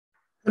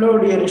Hello,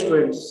 dear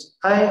students.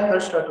 I,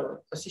 Harsh Rathore,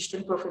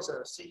 Assistant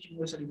Professor, Sage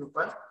University,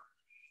 Bhopal.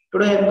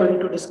 Today I am going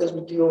to discuss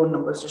with you on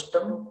number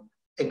system,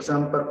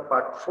 example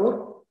part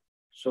 4.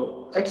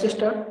 So let's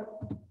start.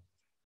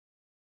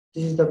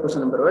 This is the question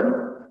number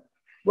 1.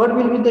 What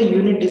will be the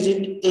unit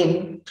digit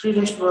in 3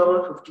 raised to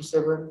power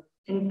 57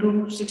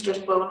 into 6 raised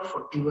to power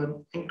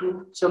 41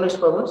 into 7 raised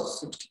to power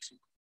 63?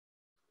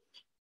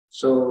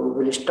 So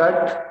we'll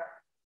start.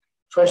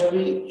 First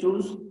we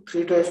choose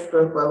 3 raised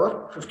to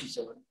power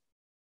 57.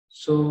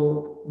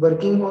 So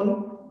working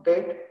on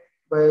that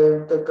by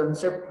the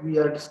concept we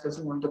are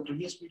discussing on the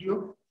previous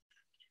video,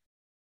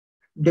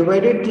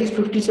 divided this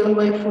 57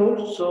 by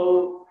 4.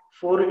 So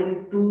 4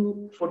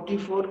 into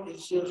 44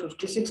 is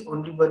 56,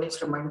 only one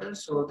is remainder.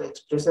 So the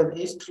expression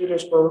is 3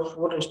 raised to power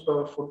 4 raised to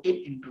power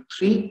 14 into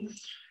 3.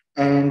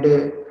 And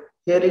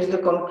here is the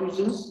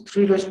conclusions.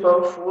 3 raised to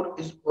power 4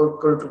 is equal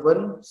to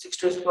 1,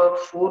 6 raised to power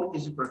 4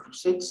 is equal to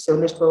 6,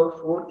 7 raised to power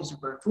 4 is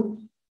equal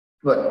to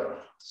 1.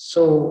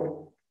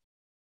 So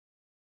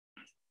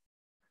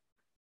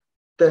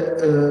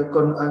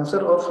the answer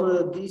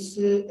of this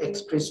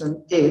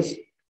expression is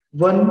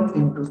 1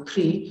 into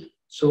 3.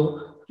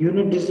 So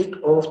unit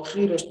digit of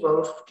 3 raised to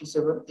power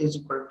 57 is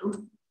equal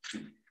to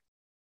 3.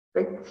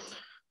 Right?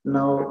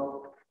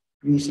 Now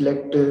we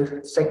select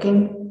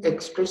second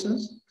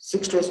expressions,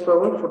 6 raised to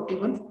power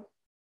 41.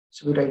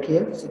 So we write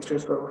here 6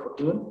 raised to power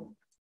 41.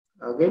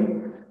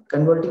 Again,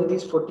 converting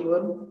these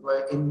 41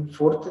 in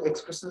fourth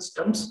expressions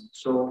terms.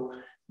 So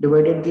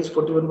divided this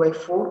 41 by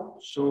 4.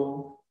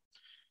 So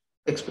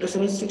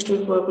expression is 6 to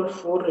the power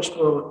 4 raised to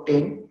power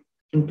 10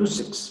 into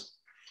 6.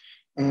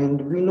 And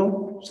we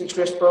know 6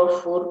 raised to power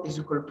 4 is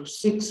equal to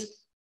 6.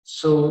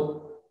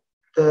 So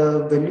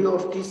the value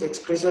of this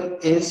expression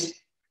is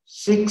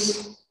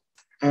 6,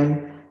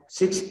 and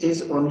 6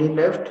 is only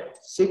left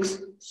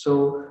 6.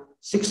 So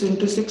 6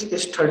 into 6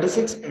 is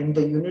 36, and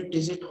the unit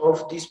digit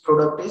of this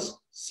product is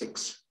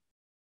 6.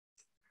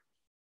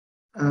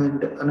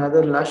 And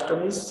another last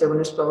term is 7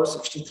 raised to power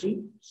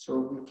 63. So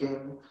we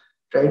can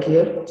write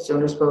here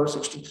 7 raised to power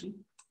 63.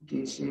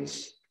 This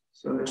is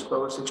 7 raised to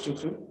power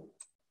 63.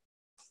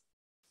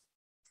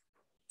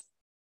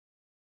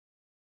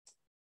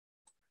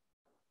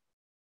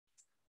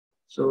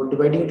 So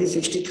dividing the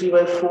 63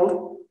 by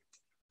 4.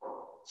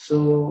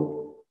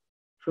 So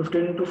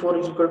 15 into 4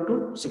 is equal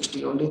to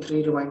 60. Only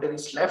 3 remainder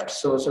is left.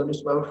 So 7 raised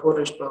to power 4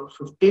 raised to power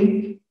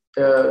 15.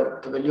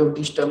 The value of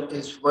this term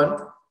is 1.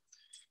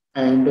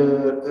 And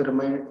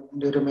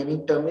the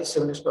remaining term is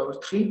 7 raised to power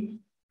 3.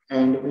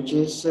 And which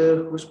is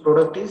whose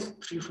product is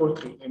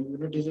 343, and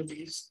unit digit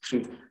is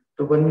 3.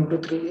 So 1 into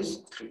 3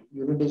 is 3.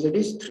 Unit digit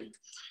is 3.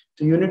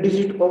 The unit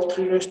digit of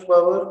 3 raised to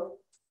power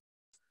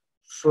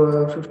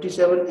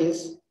 57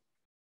 is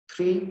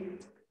 3.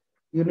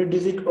 Unit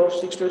digit of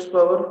 6 raised to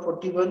power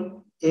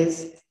 41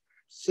 is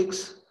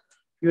 6.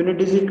 Unit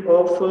digit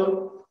of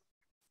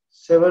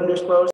 7 raised to power